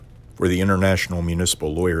for the International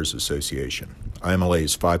Municipal Lawyers Association,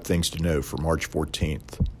 IMLA's 5 Things to Know for March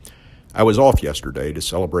 14th. I was off yesterday to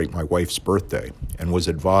celebrate my wife's birthday and was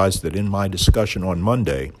advised that in my discussion on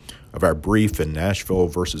Monday of our brief in Nashville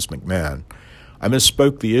versus MaMahon, I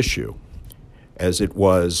misspoke the issue, as it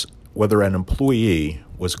was whether an employee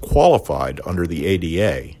was qualified under the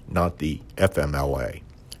ADA, not the FMLA.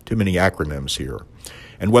 Too many acronyms here.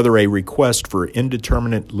 And whether a request for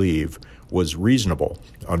indeterminate leave was reasonable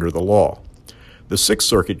under the law. The Sixth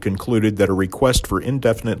Circuit concluded that a request for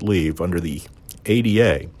indefinite leave under the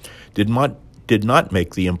ADA did not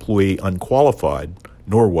make the employee unqualified,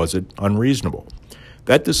 nor was it unreasonable.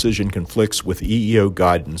 That decision conflicts with EEO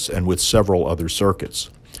guidance and with several other circuits.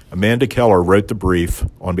 Amanda Keller wrote the brief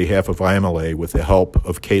on behalf of IMLA with the help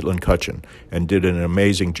of Caitlin Cutchin and did an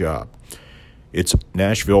amazing job. It's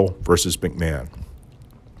Nashville versus MaMahon.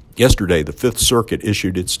 Yesterday, the Fifth Circuit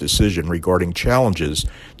issued its decision regarding challenges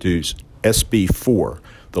to SB 4,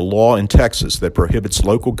 the law in Texas that prohibits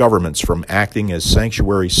local governments from acting as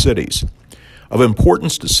sanctuary cities. Of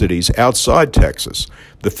importance to cities outside Texas,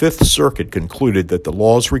 the Fifth Circuit concluded that the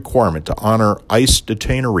law's requirement to honor ICE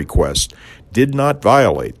detainer requests did not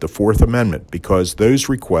violate the Fourth Amendment because those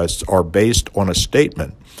requests are based on a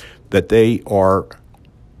statement that they are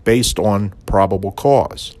based on probable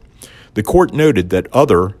cause. The court noted that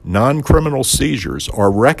other non-criminal seizures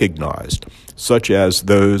are recognized, such as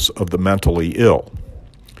those of the mentally ill.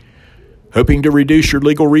 Hoping to reduce your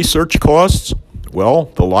legal research costs?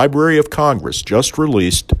 Well, the Library of Congress just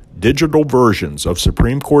released digital versions of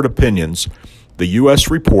Supreme Court opinions, the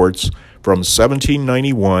U.S. reports from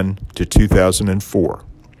 1791 to 2004.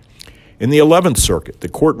 In the 11th Circuit, the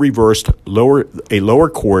court reversed a lower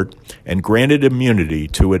court and granted immunity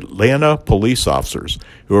to Atlanta police officers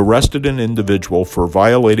who arrested an individual for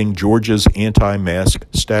violating Georgia's anti-mask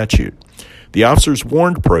statute. The officers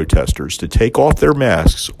warned protesters to take off their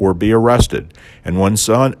masks or be arrested, and when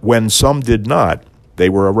some did not, they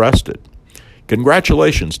were arrested.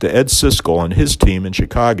 Congratulations to Ed Siskel and his team in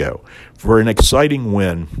Chicago for an exciting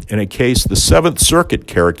win in a case the Seventh Circuit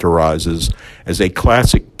characterizes as a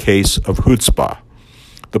classic case of Chutzpah.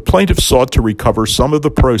 The plaintiff sought to recover some of the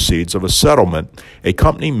proceeds of a settlement a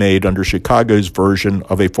company made under Chicago's version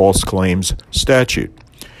of a false claims statute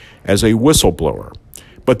as a whistleblower.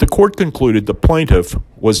 But the court concluded the plaintiff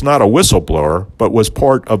was not a whistleblower, but was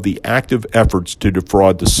part of the active efforts to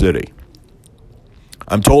defraud the city.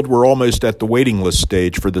 I'm told we're almost at the waiting list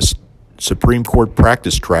stage for the Supreme Court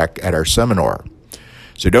practice track at our seminar.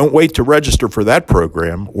 So don't wait to register for that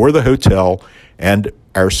program or the hotel and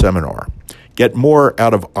our seminar. Get more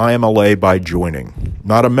out of IMLA by joining.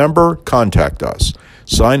 Not a member? Contact us.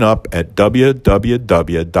 Sign up at www.imla.org.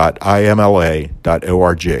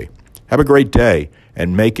 Have a great day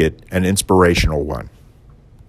and make it an inspirational one.